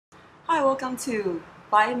Hi, welcome to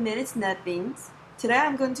 5 Minutes NetBeans. Today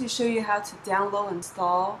I'm going to show you how to download,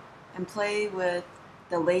 install, and play with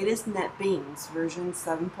the latest NetBeans version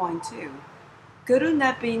 7.2. Go to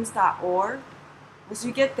netbeans.org. Once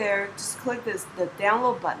you get there, just click the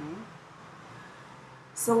download button.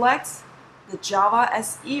 Select the Java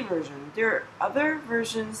SE version. There are other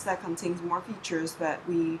versions that contain more features, but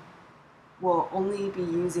we will only be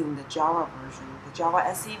using the Java version, the Java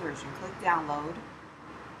SE version. Click download.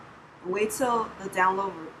 Wait till the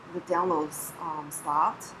downloads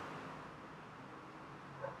stopped.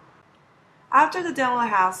 After the download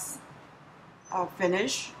has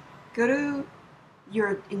finished, go to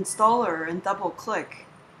your installer and double click.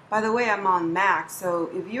 By the way, I'm on Mac, so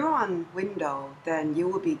if you're on Windows, then you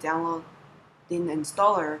will be downloading the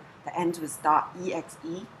installer that ends with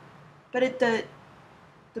 .exe. But the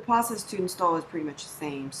process to install is pretty much the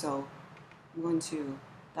same. So I'm going to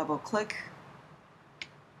double click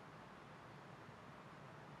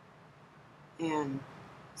and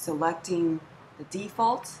selecting the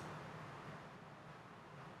default.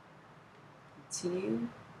 Continue.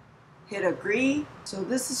 Hit agree. So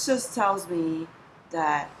this just tells me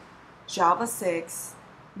that Java 6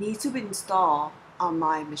 needs to be installed on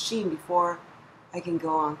my machine before I can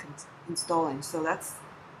go on installing. So let's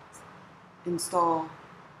install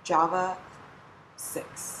Java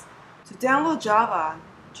 6. To download Java,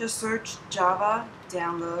 just search Java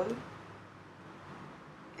download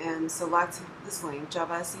and select this link,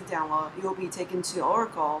 Java SE download. You'll be taken to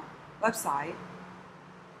Oracle website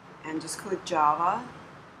and just click Java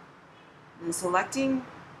and selecting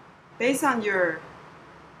based on your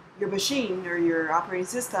machine or your operating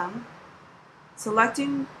system,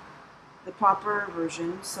 selecting the proper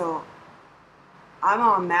version. So I'm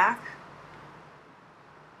on Mac,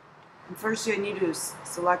 and first you need to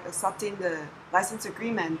select accepting the license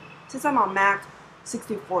agreement. Since I'm on Mac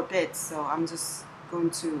 64 bits, so I'm just going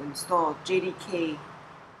to install JDK.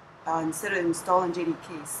 Instead of installing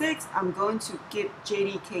JDK 6, I'm going to give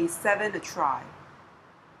JDK 7 a try.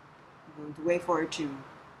 I'm going to wait for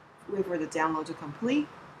the download to complete.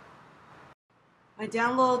 My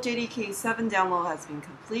JDK 7 download has been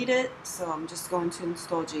completed, so I'm just going to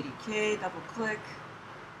install JDK. Double click.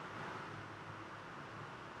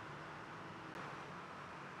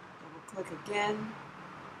 Double click again.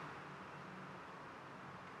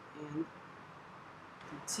 And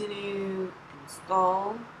continue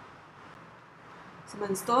install. So my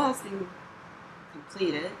install has been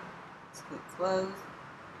completed. Let's click close.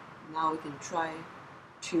 Now we can try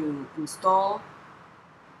to install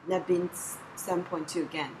NetBeans 7.2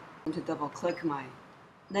 again. I'm going to double click my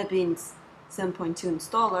NetBeans 7.2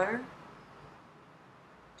 installer.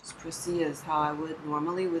 Just proceed as how I would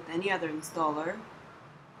normally with any other installer.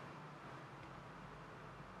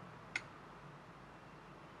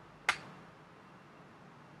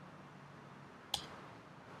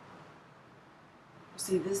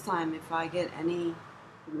 See, this time if I get any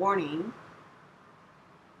warning,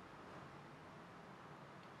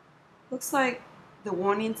 looks like the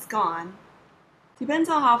warning's gone. Depends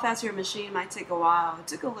on how fast your machine, might take a while. It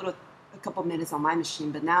took a couple minutes on my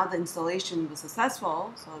machine, but now the installation was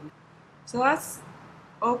successful. So let's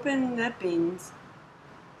open NetBeans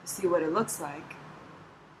to see what it looks like.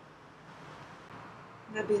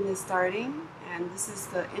 NetBeans is starting, and this is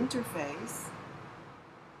the interface.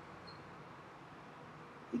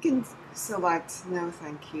 You can select no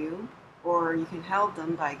thank you, or you can help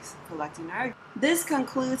them by collecting art. This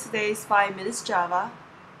concludes today's 5 Minutes Java.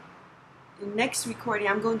 In next recording,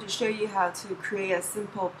 I'm going to show you how to create a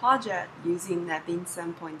simple project using NetBeans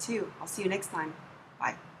 7.2. I'll see you next time.